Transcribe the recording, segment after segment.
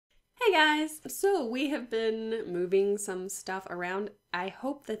Hey guys! So we have been moving some stuff around. I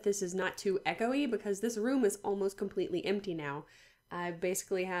hope that this is not too echoey because this room is almost completely empty now. I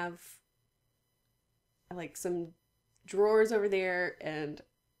basically have like some drawers over there and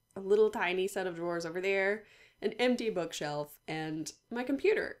a little tiny set of drawers over there, an empty bookshelf, and my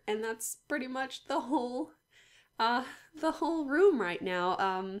computer. And that's pretty much the whole room right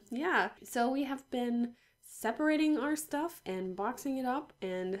now. Yeah. So we have been separating our stuff and boxing it up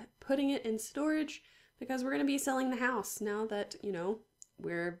and putting it in storage because we're going to be selling the house now that,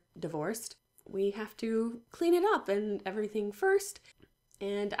 we're divorced. We have to clean it up and everything first.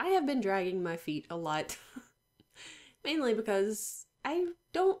 And I have been dragging my feet a lot. Mainly because I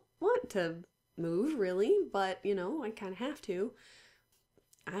don't want to move really, but I kind of have to.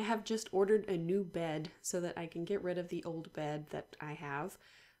 I have just ordered a new bed so that I can get rid of the old bed that I have.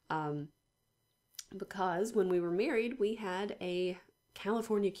 Because when we were married, we had a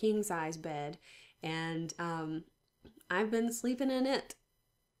California king size bed, and I've been sleeping in it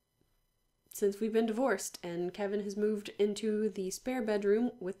since we've been divorced, and Kevin has moved into the spare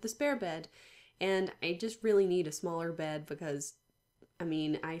bedroom with the spare bed, and I just really need a smaller bed because,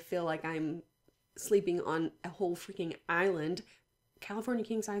 I feel like I'm sleeping on a whole freaking island. California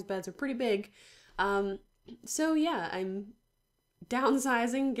king size beds are pretty big, so yeah, I'm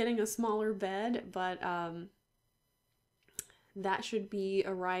downsizing, getting a smaller bed, but that should be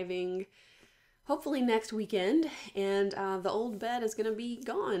arriving hopefully next weekend, and the old bed is gonna be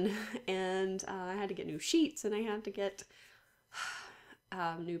gone, and I had to get new sheets, and I had to get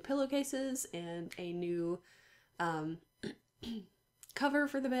new pillowcases and a new cover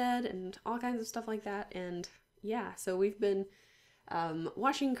for the bed and all kinds of stuff like that. And yeah, so we've been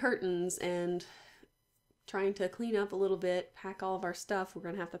washing curtains and trying to clean up a little bit, pack all of our stuff. We're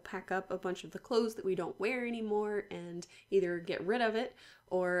gonna have to pack up a bunch of the clothes that we don't wear anymore and either get rid of it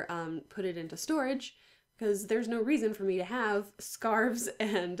or put it into storage, because there's no reason for me to have scarves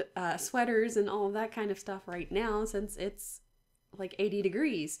and sweaters and all of that kind of stuff right now since it's like 80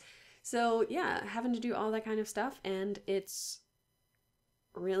 degrees. So yeah, having to do all that kind of stuff, and it's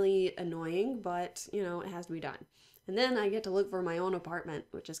really annoying, but it has to be done. And then I get to look for my own apartment,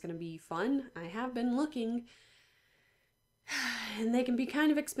 which is going to be fun. I have been looking, and they can be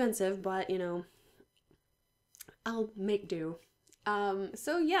kind of expensive, but, I'll make do.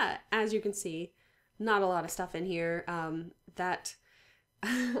 So yeah, as you can see, not a lot of stuff in here. I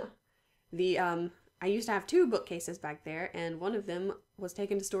used to have two bookcases back there, and one of them was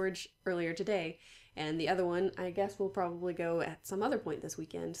taken to storage earlier today, and the other one, I guess, will probably go at some other point this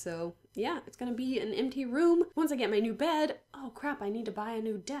weekend. So yeah, it's gonna be an empty room. Once I get my new bed, oh crap, I need to buy a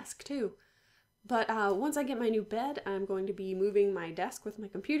new desk too. But once I get my new bed, I'm going to be moving my desk with my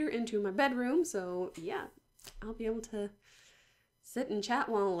computer into my bedroom, so yeah, I'll be able to sit and chat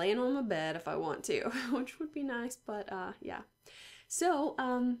while laying on my bed if I want to, which would be nice, but yeah. So,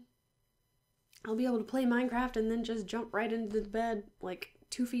 I'll be able to play Minecraft and then just jump right into the bed like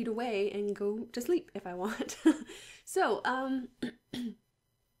 2 feet away and go to sleep if I want. So,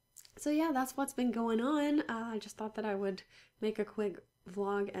 so yeah, that's what's been going on. I just thought that I would make a quick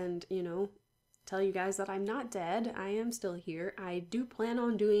vlog and, tell you guys that I'm not dead. I am still here. I do plan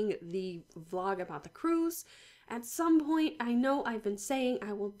on doing the vlog about the cruise at some point. I know I've been saying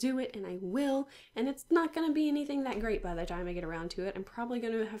I will do it, and I will, and it's not going to be anything that great by the time I get around to it. I'm probably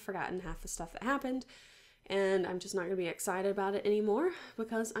going to have forgotten half the stuff that happened, and I'm just not going to be excited about it anymore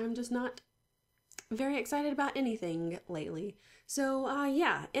because I'm just not very excited about anything lately. So,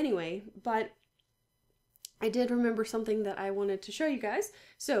 yeah, anyway, but I did remember something that I wanted to show you guys.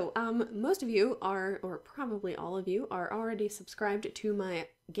 So, most of you are, or probably all of you, are already subscribed to my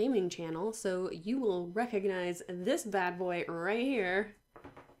gaming channel, so you will recognize this bad boy right here.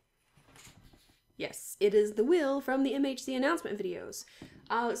 Yes, it is the wheel from the MHC announcement videos.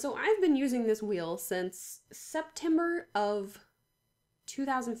 So I've been using this wheel since September of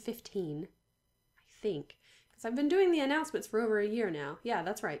 2015, I think, because I've been doing the announcements for over a year now. Yeah,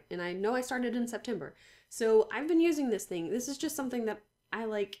 that's right, and I know I started in September. So I've been using this thing. This is just something that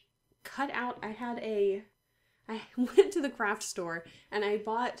I cut out. I went to the craft store and I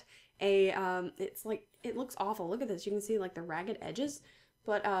bought a, it looks awful. Look at this. You can see the ragged edges,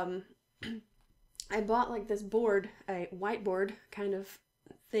 but I bought this board, a whiteboard kind of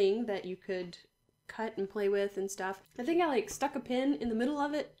thing that you could cut and play with and stuff. I think I stuck a pin in the middle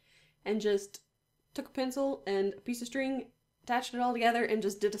of it and just took a pencil and a piece of string, attached it all together, and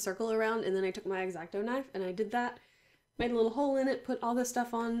just did a circle around, and then I took my X-Acto knife and I did that, made a little hole in it, put all this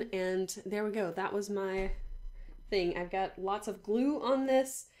stuff on, and there we go. That was my thing. I've got lots of glue on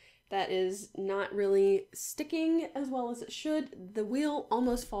this, that is not really sticking as well as it should. The wheel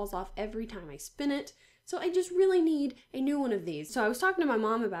almost falls off every time I spin it. So I just really need a new one of these. So I was talking to my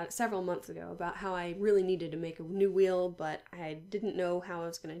mom about it several months ago, about how I really needed to make a new wheel, but I didn't know how I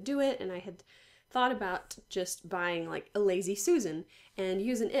was going to do it, and I had thought about just buying like a Lazy Susan and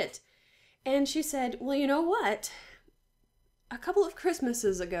using it. And she said, well, you know what? A couple of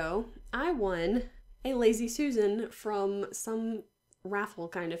Christmases ago, I won a Lazy Susan from some raffle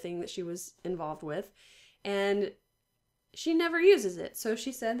kind of thing that she was involved with, and she never uses it, so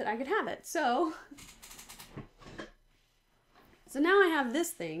she said that I could have it. So now I have this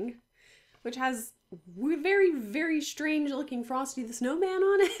thing, which has very, very strange looking Frosty the Snowman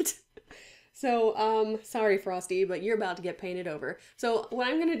on it. So, sorry Frosty, but you're about to get painted over. So what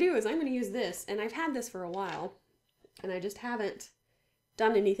I'm gonna do is I'm gonna use this, and I've had this for a while, and I just haven't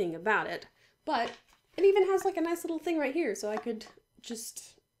done anything about it. But it even has like a nice little thing right here, so I could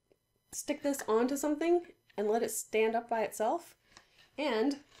just stick this onto something and let it stand up by itself.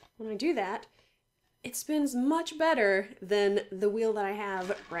 And when I do that, it spins much better than the wheel that I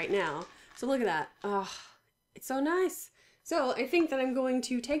have right now. So look at that. Oh, it's so nice. So I think that I'm going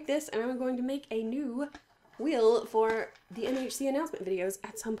to take this and I'm going to make a new wheel for the MHC announcement videos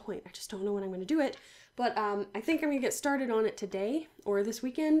at some point. I just don't know when I'm going to do it. But I think I'm going to get started on it today or this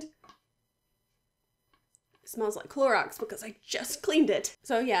weekend. It smells like Clorox because I just cleaned it.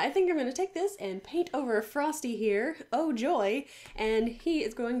 So yeah, I think I'm going to take this and paint over Frosty here. Oh joy. And he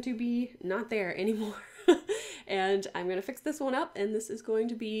is going to be not there anymore. And I'm going to fix this one up, and this is going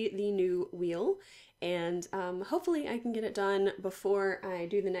to be the new wheel. And hopefully I can get it done before I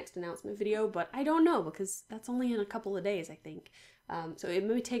do the next announcement video, but I don't know because that's only in a couple of days, I think. So it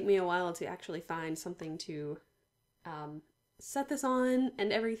may take me a while to actually find something to set this on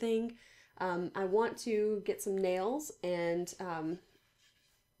and everything. I want to get some nails and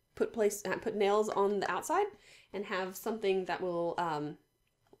put nails on the outside and have something that will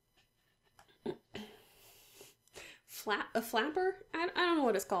a flapper? I don't know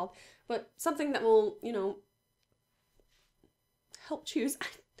what it's called, but something that will, you know, help choose.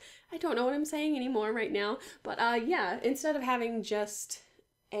 I don't know what I'm saying anymore right now, but yeah, instead of having just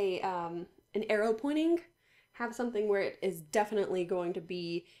a an arrow pointing, have something where it is definitely going to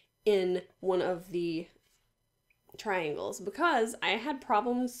be in one of the triangles, because I had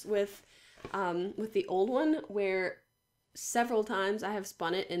problems with the old one where several times I have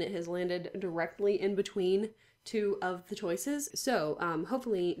spun it and it has landed directly in between two of the choices. So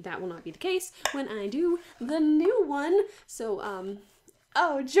hopefully that will not be the case when I do the new one. So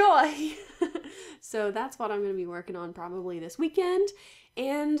oh joy. So that's what I'm going to be working on probably this weekend.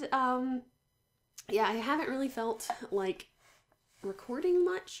 And yeah, I haven't really felt like recording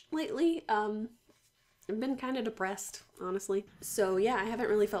much lately. I've been kind of depressed, honestly. So yeah, I haven't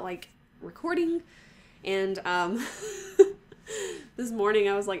really felt like recording. And this morning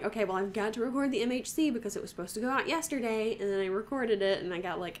I was like, okay, well, I've got to record the MHC because it was supposed to go out yesterday, and then I recorded it and I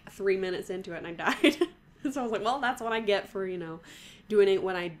got like 3 minutes into it and I died. So I was like, well, that's what I get for, you know, doing it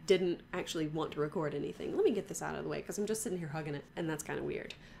when I didn't actually want to record anything. Let me get this out of the way because I'm just sitting here hugging it, and that's kind of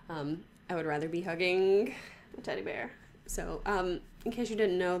weird. I would rather be hugging a teddy bear. So in case you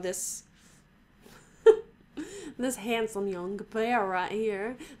didn't know, this this handsome young bear right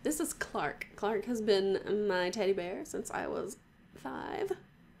here, this is Clark. Clark has been my teddy bear since I was 5.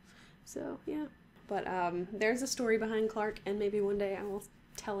 So yeah, but there's a story behind Clark, and maybe one day I will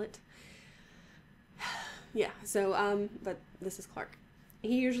tell it. Yeah, so but this is Clark.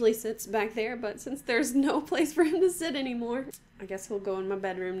 He usually sits back there, but since there's no place for him to sit anymore, I guess he'll go in my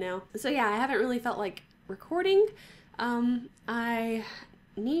bedroom now. So yeah, I haven't really felt like recording. I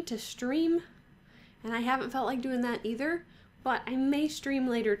need to stream, and I haven't felt like doing that either, but I may stream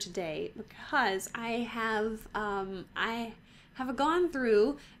later today because I have gone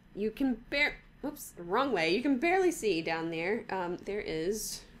through, you can whoops, wrong way. You can barely see down there. There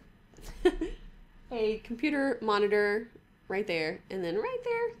is a computer monitor right there, and then right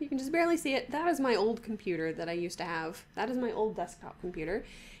there, you can just barely see it. That is my old computer that I used to have. That is my old desktop computer,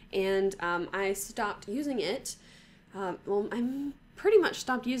 and I stopped using it. Well, I pretty much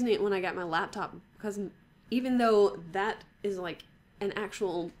stopped using it when I got my laptop, because even though that is like an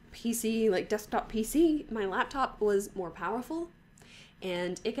actual PC, like desktop PC, my laptop was more powerful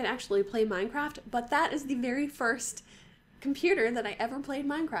and it could actually play Minecraft, but that is the very first computer that I ever played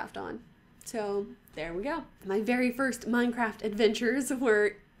Minecraft on. So there we go. My very first Minecraft adventures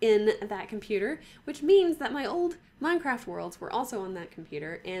were in that computer, which means that my old Minecraft worlds were also on that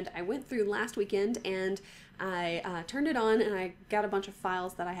computer, and I went through last weekend and I turned it on and I got a bunch of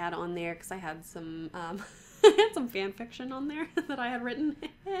files that I had on there because I had some I had some fan fiction on there that I had written.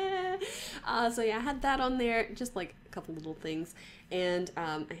 So yeah, I had that on there, just like a couple little things. And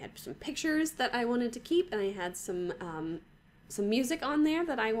I had some pictures that I wanted to keep, and I had some music on there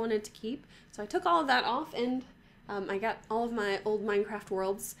that I wanted to keep. So I took all of that off, and I got all of my old Minecraft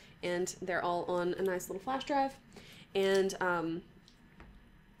worlds, and they're all on a nice little flash drive. And I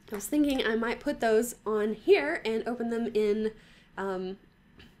was thinking I might put those on here and open them in my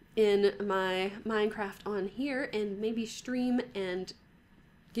Minecraft on here, and maybe stream and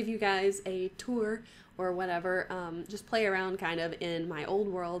give you guys a tour or whatever, just play around kind of in my old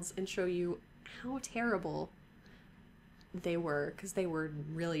worlds and show you how terrible they were, because they were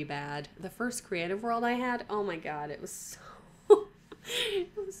really bad. The first creative world I had, oh my god, it was so it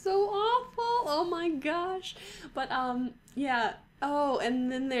was so awful. Oh my gosh. But yeah. Oh,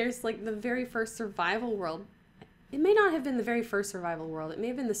 and then there's like the very first survival world. It may not have been the very first survival world. It may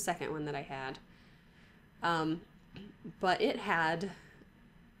have been the second one that I had. But it had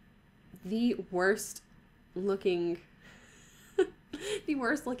the worst looking the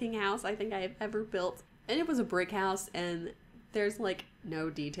worst looking house I think I have ever built. And it was a brick house, and there's like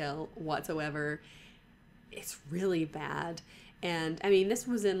no detail whatsoever. It's really bad. And I mean, this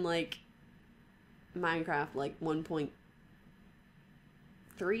was in like Minecraft like 1.3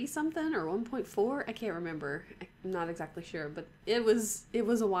 something or 1.4. I can't remember. I'm not exactly sure, but it was a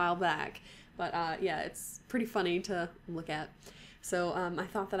while back. But yeah, it's pretty funny to look at. So I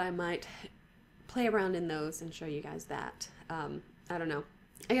thought that I might play around in those and show you guys that. I don't know.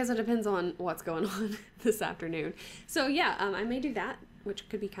 I guess it depends on what's going on this afternoon. So yeah, I may do that, which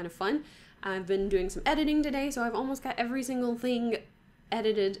could be kind of fun. I've been doing some editing today, so I've almost got every single thing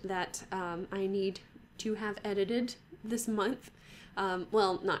edited that I need to have edited this month.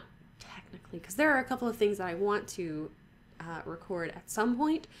 Well, not technically, because there are a couple of things that I want to record at some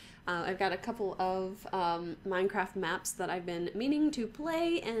point. I've got a couple of Minecraft maps that I've been meaning to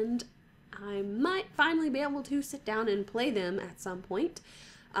play, and I might finally be able to sit down and play them at some point.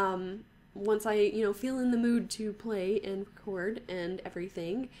 Once I, feel in the mood to play and record and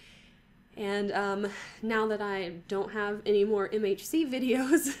everything. And now that I don't have any more MHC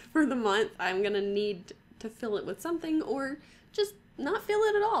videos for the month, I'm gonna need to fill it with something, or just not fill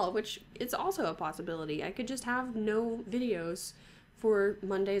it at all, which is also a possibility. I could just have no videos for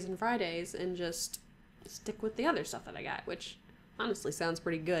Mondays and Fridays and just stick with the other stuff that I got, which honestly sounds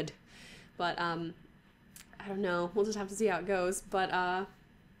pretty good. But I don't know, we'll just have to see how it goes. But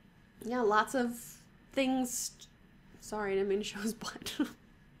yeah, lots of things. Sorry, I didn't mean to show his butt.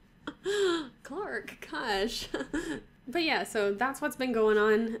 Clark, gosh. But yeah, so that's what's been going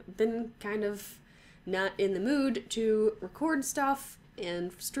on. Been kind of not in the mood to record stuff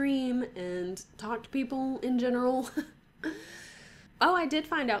and stream and talk to people in general. Oh, I did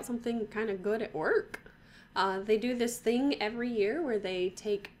find out something kind of good at work. They do this thing every year where they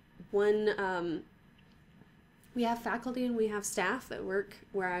take one, we have faculty and we have staff that work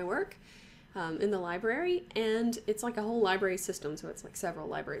where I work, in the library, and it's like a whole library system, so it's like several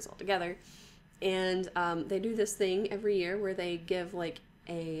libraries all together. And they do this thing every year where they give like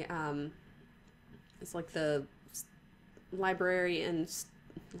a, it's like the library and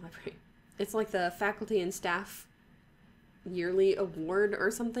it's like the faculty and staff yearly award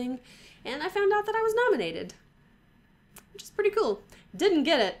or something. And I found out that I was nominated, which is pretty cool. Didn't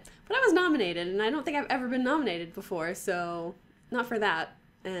get it, but I was nominated, and I don't think I've ever been nominated before, so not for that.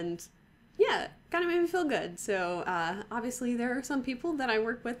 And yeah, kind of made me feel good. So obviously there are some people that I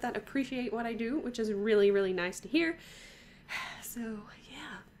work with that appreciate what I do, which is really, really nice to hear. So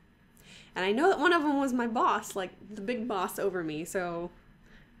yeah. And I know that one of them was my boss, like the big boss over me, so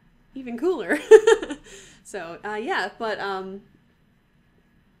even cooler. So yeah, but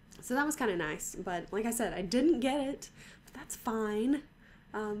so that was kind of nice. But like I said, I didn't get it, but that's fine.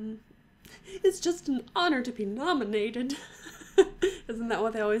 It's just an honor to be nominated. Isn't that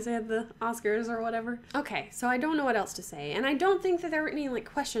what they always say at the Oscars or whatever? Okay, so I don't know what else to say, and I don't think that there were any like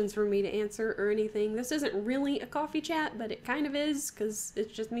questions for me to answer or anything. This isn't really a coffee chat, but it kind of is, because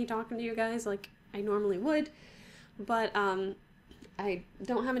it's just me talking to you guys like I normally would. But I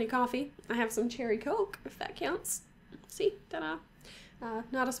don't have any coffee. I have some cherry Coke, if that counts. See, ta-da.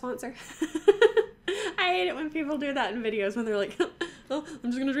 Not a sponsor. I hate it when people do that in videos when they're like, oh,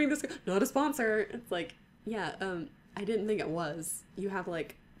 I'm just gonna drink this. Not a sponsor. It's like, yeah, I didn't think it was. You have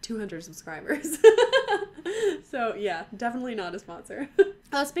like 200 subscribers. So yeah, definitely not a sponsor.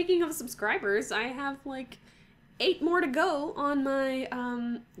 Speaking of subscribers, I have like 8 more to go on my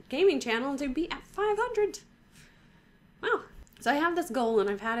gaming channel to be at 500. Wow. So I have this goal, and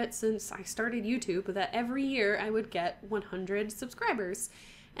I've had it since I started YouTube, that every year I would get 100 subscribers.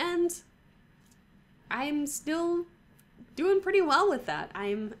 And I'm still doing pretty well with that.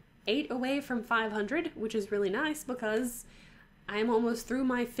 I'm 8 away from 500, which is really nice because I'm almost through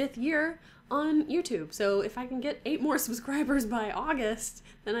my 5th year on YouTube. So if I can get 8 more subscribers by August,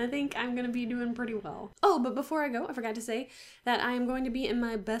 then I think I'm gonna be doing pretty well. Oh, but before I go, I forgot to say that I am going to be in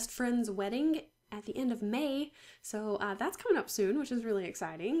my best friend's wedding at the end of May. So that's coming up soon, which is really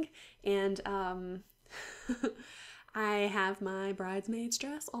exciting. And I have my bridesmaid's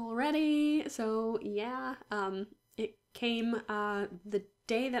dress already. So yeah, it came the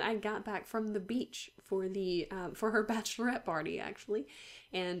day that I got back from the beach for the for her bachelorette party, actually.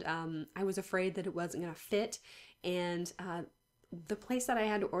 And I was afraid that it wasn't gonna fit, and the place that I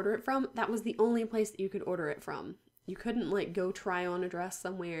had to order it from, that was the only place that you could order it from. You couldn't like go try on a dress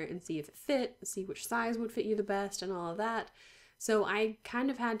somewhere and see if it fit, see which size would fit you the best and all of that. So I kind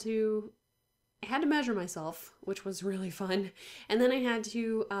of had to measure myself, which was really fun. And then I had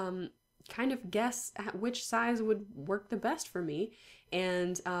to kind of guess at which size would work the best for me.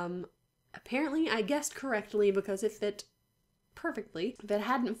 And apparently I guessed correctly because it fit perfectly. If it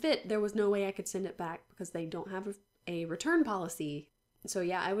hadn't fit, there was no way I could send it back because they don't have a return policy. So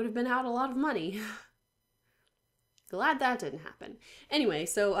yeah, I would have been out a lot of money. Glad that didn't happen. Anyway,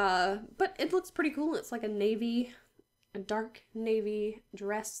 so, but it looks pretty cool. It's like a dark navy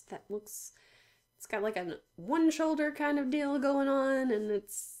dress that looks, it's got like a one shoulder kind of deal going on, and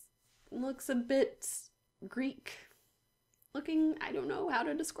looks a bit Greek looking. I don't know how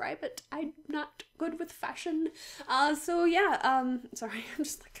to describe it. I'm not good with fashion. So yeah, sorry, I'm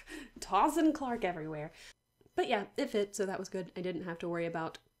just like tossing Clark everywhere. But yeah, it fit, so that was good. I didn't have to worry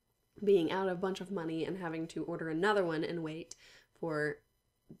about being out a bunch of money and having to order another one and wait for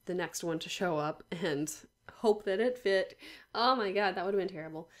the next one to show up and hope that it fit. Oh my god, that would have been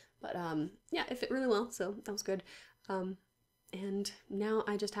terrible. But yeah, it fit really well, so that was good. And now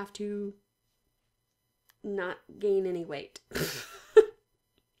I just have to not gain any weight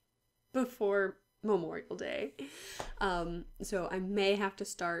before Memorial Day. So I may have to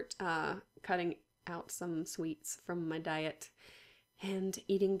start cutting out some sweets from my diet and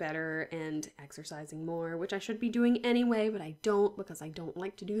eating better and exercising more, which I should be doing anyway, but I don't because I don't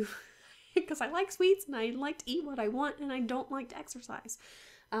like to do, because I like sweets and I like to eat what I want and I don't like to exercise.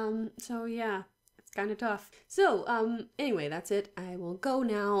 So yeah, it's kind of tough. So, anyway, that's it. I will go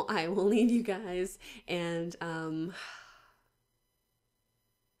now. I will leave you guys, and, I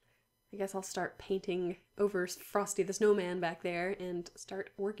guess I'll start painting over Frosty the Snowman back there and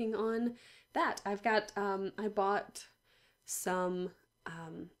start working on that. I've got, I bought some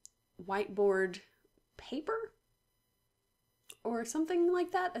whiteboard paper or something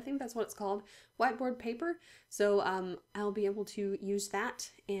like that. I think that's what it's called, whiteboard paper. So I'll be able to use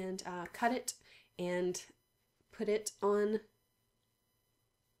that and cut it and put it on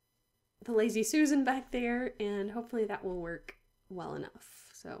the Lazy Susan back there, and hopefully that will work well enough.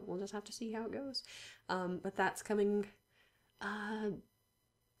 So we'll just have to see how it goes. But that's coming,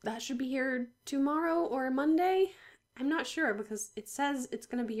 that should be here tomorrow or Monday. I'm not sure because it says it's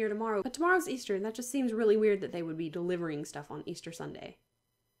going to be here tomorrow, but tomorrow's Easter, and that just seems really weird that they would be delivering stuff on Easter Sunday.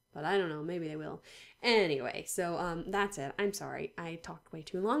 But I don't know, maybe they will. Anyway, so that's it. I'm sorry, I talked way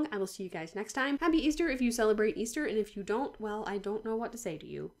too long. I will see you guys next time. Happy Easter if you celebrate Easter, and if you don't, well, I don't know what to say to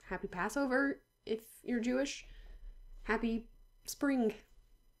you. Happy Passover if you're Jewish. Happy spring.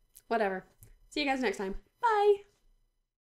 Whatever. See you guys next time. Bye!